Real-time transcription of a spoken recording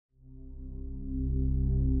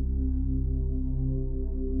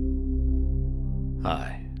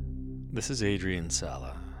Hi, this is Adrian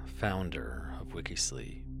Sala, founder of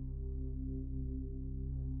Wikisleep.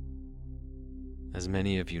 As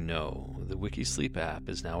many of you know, the Wikisleep app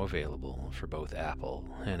is now available for both Apple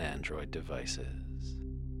and Android devices.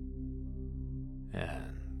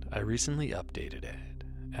 And I recently updated it,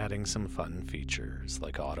 adding some fun features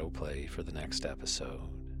like autoplay for the next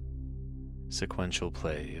episode, sequential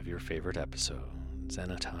play of your favorite episodes,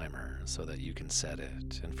 and a timer so that you can set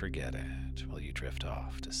it and forget it while you drift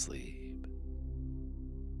off to sleep.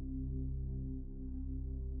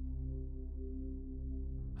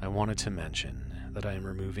 I wanted to mention that I am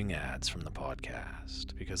removing ads from the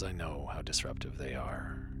podcast because I know how disruptive they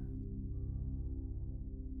are.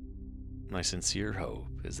 My sincere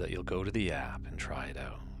hope is that you'll go to the app and try it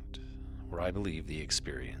out, where I believe the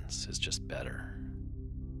experience is just better.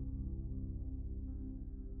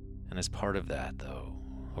 And as part of that, though,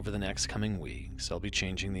 over the next coming weeks, I'll be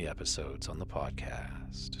changing the episodes on the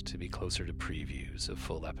podcast to be closer to previews of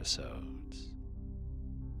full episodes,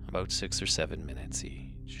 about 6 or 7 minutes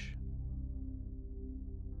each.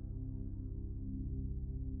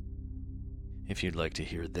 If you'd like to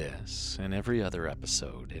hear this and every other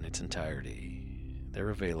episode in its entirety,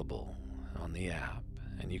 they're available on the app,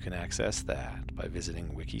 and you can access that by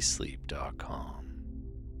visiting wikisleep.com.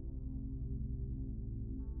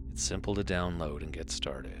 It's simple to download and get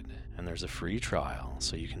started, and there's a free trial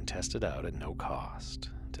so you can test it out at no cost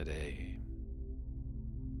today.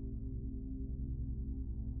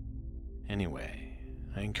 Anyway,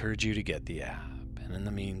 I encourage you to get the app, and in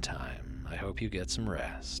the meantime, I hope you get some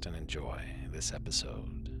rest and enjoy this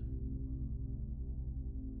episode.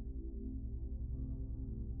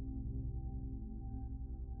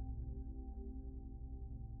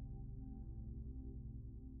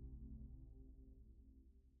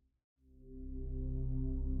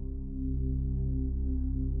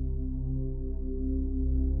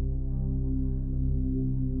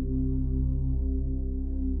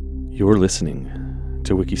 You're listening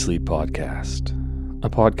to Wikisleep Podcast, a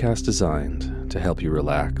podcast designed to help you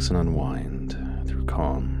relax and unwind through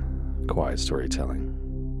calm, quiet storytelling.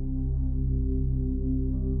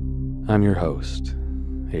 I'm your host,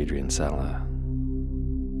 Adrian Sala.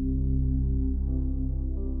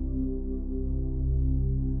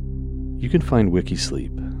 You can find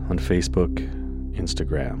Wikisleep on Facebook,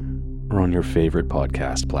 Instagram, or on your favorite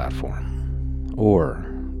podcast platform, or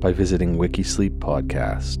by visiting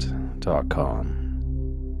wikisleeppodcast.com,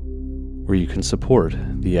 where you can support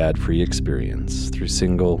the ad-free experience through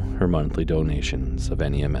single or monthly donations of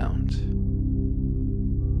any amount.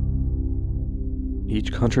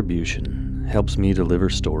 Each contribution helps me deliver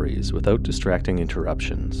stories without distracting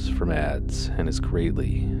interruptions from ads and is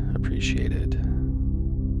greatly appreciated.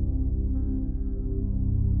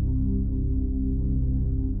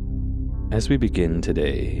 As we begin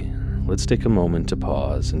today, let's take a moment to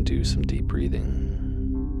pause and do some deep breathing.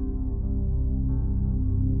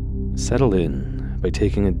 Settle in by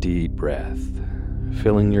taking a deep breath,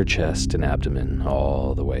 filling your chest and abdomen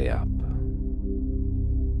all the way up.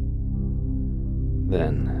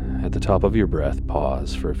 Then, at the top of your breath,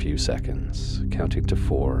 pause for a few seconds, counting to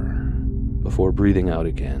 4, before breathing out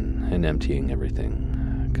again and emptying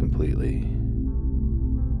everything completely.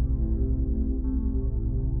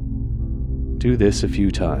 Do this a few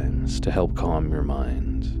times to help calm your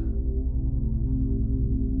mind.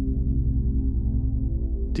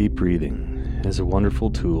 Deep breathing is a wonderful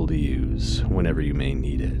tool to use whenever you may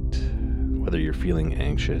need it, whether you're feeling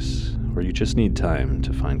anxious or you just need time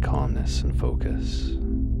to find calmness and focus.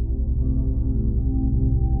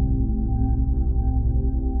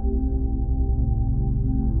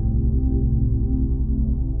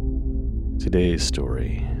 Today's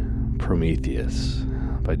story, Prometheus,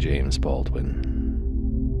 by James Baldwin.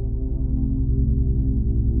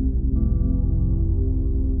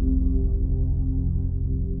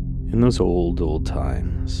 In those old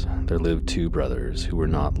times, there lived 2 brothers who were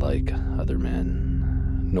not like other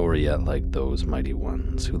men, nor yet like those mighty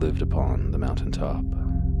ones who lived upon the mountaintop.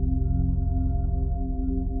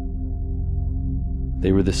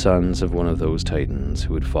 They were the sons of one of those titans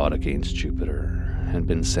who had fought against Jupiter and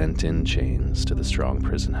been sent in chains to the strong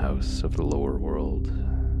prison house of the lower world.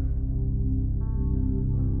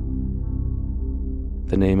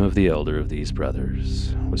 The name of the elder of these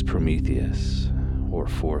brothers was Prometheus, or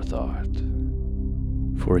Forethought,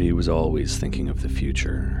 for he was always thinking of the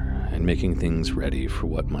future and making things ready for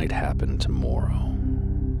what might happen tomorrow,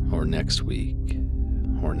 or next week,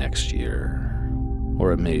 or next year,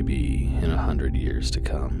 or it may be in 100 years to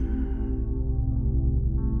come.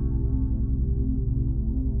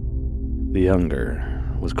 The younger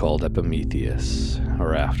was called Prometheus,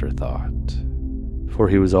 or Afterthought, For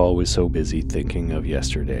he was always so busy thinking of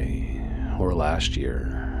yesterday, or last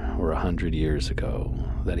year, or 100 years ago,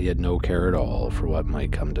 that he had no care at all for what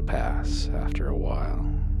might come to pass after a while.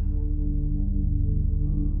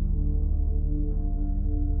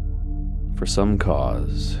 For some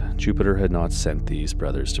cause, Jupiter had not sent these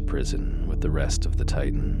brothers to prison with the rest of the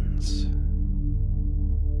Titans.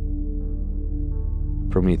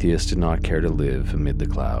 Prometheus did not care to live amid the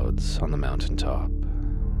clouds on the mountaintop.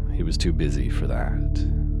 He was too busy for that.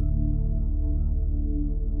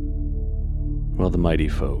 While the mighty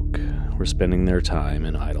folk were spending their time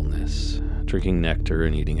in idleness, drinking nectar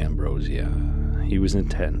and eating ambrosia, he was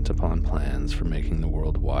intent upon plans for making the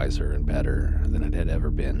world wiser and better than it had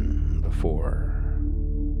ever been before.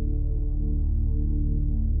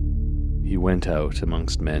 He went out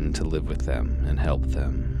amongst men to live with them and help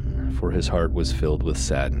them, for his heart was filled with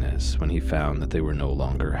sadness when he found that they were no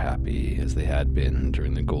longer happy as they had been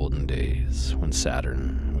during the golden days when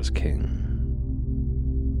Saturn was king.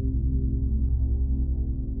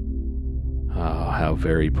 Ah, how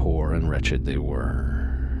very poor and wretched they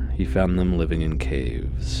were. He found them living in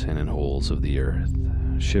caves and in holes of the earth,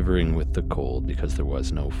 shivering with the cold because there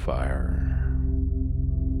was no fire,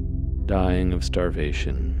 dying of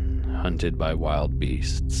starvation, hunted by wild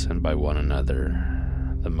beasts and by one another,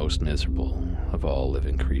 the most miserable of all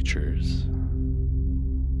living creatures.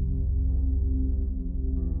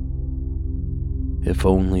 If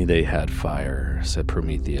only they had fire, said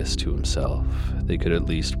Prometheus to himself, they could at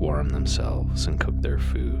least warm themselves and cook their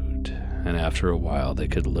food, and after a while they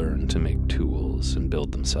could learn to make tools and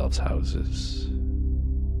build themselves houses.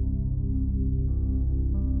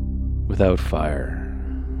 Without fire,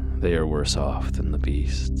 they are worse off than the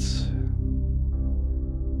beasts.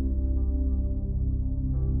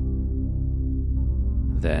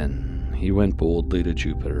 Then he went boldly to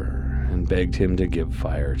Jupiter and begged him to give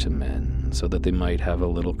fire to men so that they might have a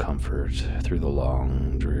little comfort through the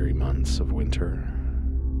long, dreary months of winter.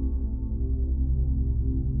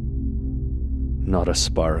 Not a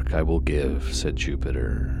spark I will give, said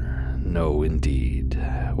Jupiter. No, indeed.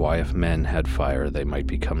 Why, if men had fire, they might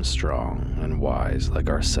become strong and wise like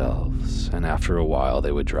ourselves, and after a while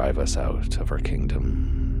they would drive us out of our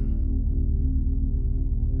kingdom.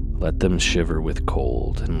 Let them shiver with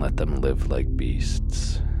cold, and let them live like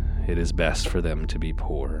beasts. It is best for them to be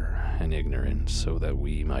poor and ignorant, so that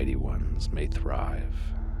we mighty ones may thrive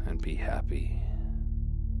and be happy.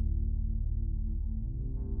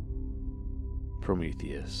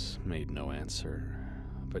 Prometheus made no answer,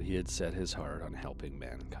 but he had set his heart on helping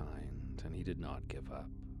mankind, and he did not give up.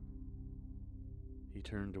 He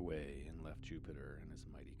turned away and left Jupiter and his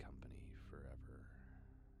mighty company forever.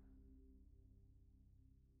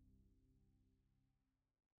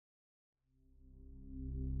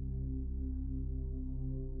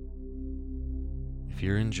 If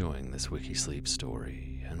you're enjoying this WikiSleep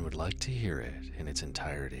story and would like to hear it in its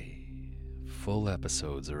entirety, full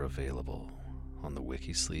episodes are available on the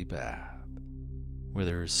WikiSleep app, where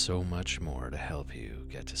there is so much more to help you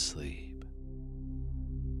get to sleep.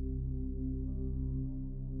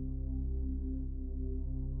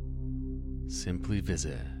 Simply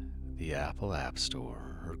visit the Apple App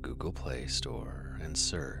Store or Google Play Store and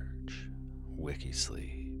search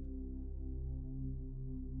WikiSleep.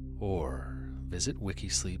 Or visit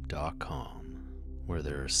wikisleep.com, where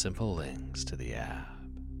there are simple links to the app.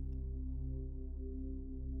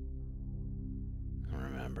 And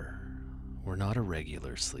remember, we're not a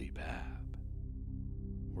regular sleep app.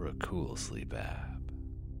 We're a cool sleep app.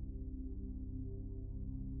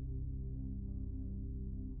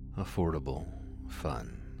 Affordable,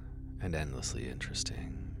 fun, and endlessly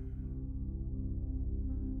interesting.